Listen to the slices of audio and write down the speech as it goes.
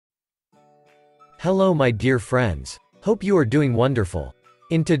Hello my dear friends. Hope you are doing wonderful.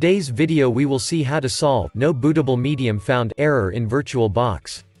 In today's video we will see how to solve no bootable medium found error in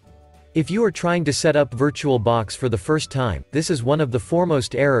VirtualBox. If you are trying to set up VirtualBox for the first time, this is one of the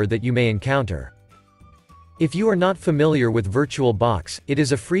foremost error that you may encounter. If you are not familiar with VirtualBox, it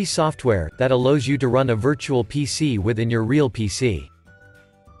is a free software that allows you to run a virtual PC within your real PC.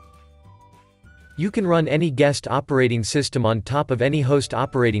 You can run any guest operating system on top of any host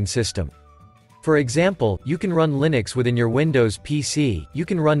operating system. For example, you can run Linux within your Windows PC, you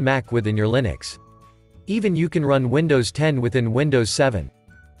can run Mac within your Linux. Even you can run Windows 10 within Windows 7.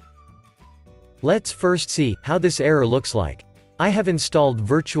 Let's first see how this error looks like. I have installed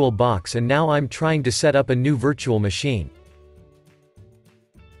VirtualBox and now I'm trying to set up a new virtual machine.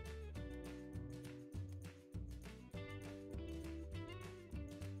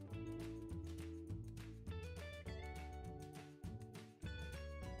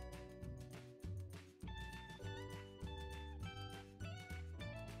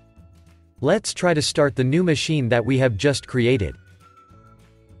 Let's try to start the new machine that we have just created.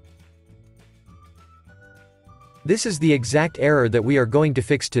 This is the exact error that we are going to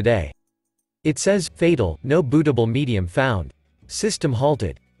fix today. It says, fatal, no bootable medium found. System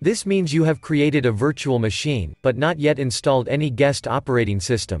halted. This means you have created a virtual machine, but not yet installed any guest operating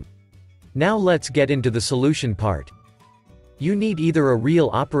system. Now let's get into the solution part. You need either a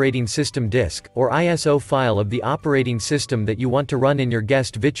real operating system disk, or ISO file of the operating system that you want to run in your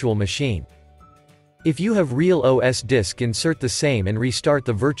guest virtual machine. If you have real OS disk, insert the same and restart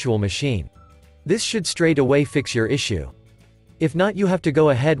the virtual machine. This should straight away fix your issue. If not, you have to go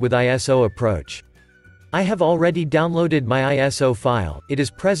ahead with ISO approach. I have already downloaded my ISO file, it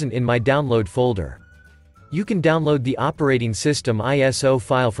is present in my download folder. You can download the operating system ISO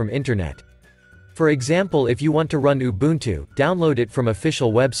file from internet. For example, if you want to run Ubuntu, download it from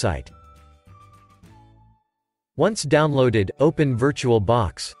official website. Once downloaded, open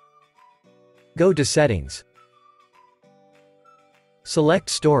VirtualBox. Go to Settings. Select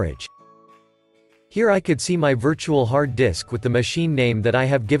Storage. Here I could see my virtual hard disk with the machine name that I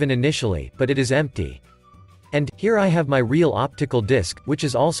have given initially, but it is empty. And, here I have my real optical disk, which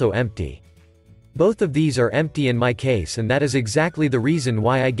is also empty. Both of these are empty in my case, and that is exactly the reason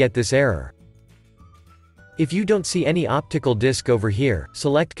why I get this error. If you don't see any optical disk over here,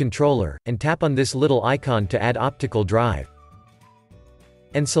 select Controller, and tap on this little icon to add optical drive.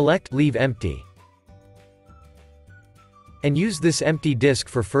 And select Leave Empty. And use this empty disk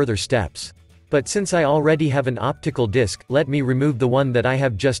for further steps. But since I already have an optical disk, let me remove the one that I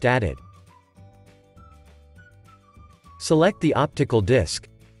have just added. Select the optical disk.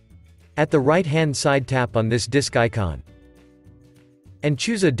 At the right-hand side, tap on this disk icon. And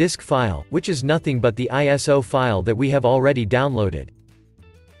choose a disk file, which is nothing but the ISO file that we have already downloaded.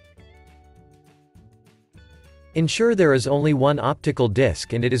 Ensure there is only one optical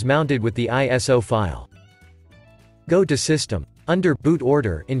disk and it is mounted with the ISO file. Go to System. Under Boot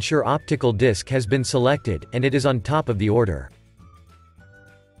Order, ensure optical disk has been selected, and it is on top of the order.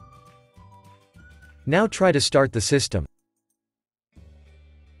 Now try to start the system.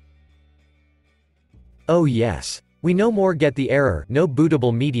 Oh yes. We no more get the error, no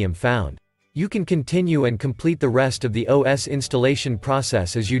bootable medium found. You can continue and complete the rest of the OS installation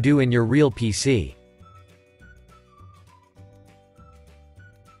process as you do in your real PC.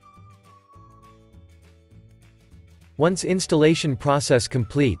 Once installation process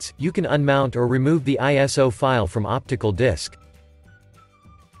completes, you can unmount or remove the ISO file from optical disk.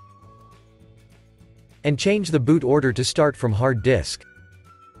 And change the boot order to start from hard disk.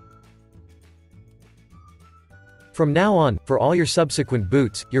 From now on, for all your subsequent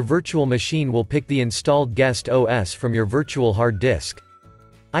boots, your virtual machine will pick the installed guest OS from your virtual hard disk.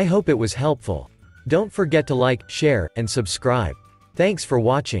 I hope it was helpful. Don't forget to like, share, and subscribe. Thanks for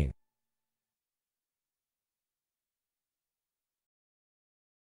watching.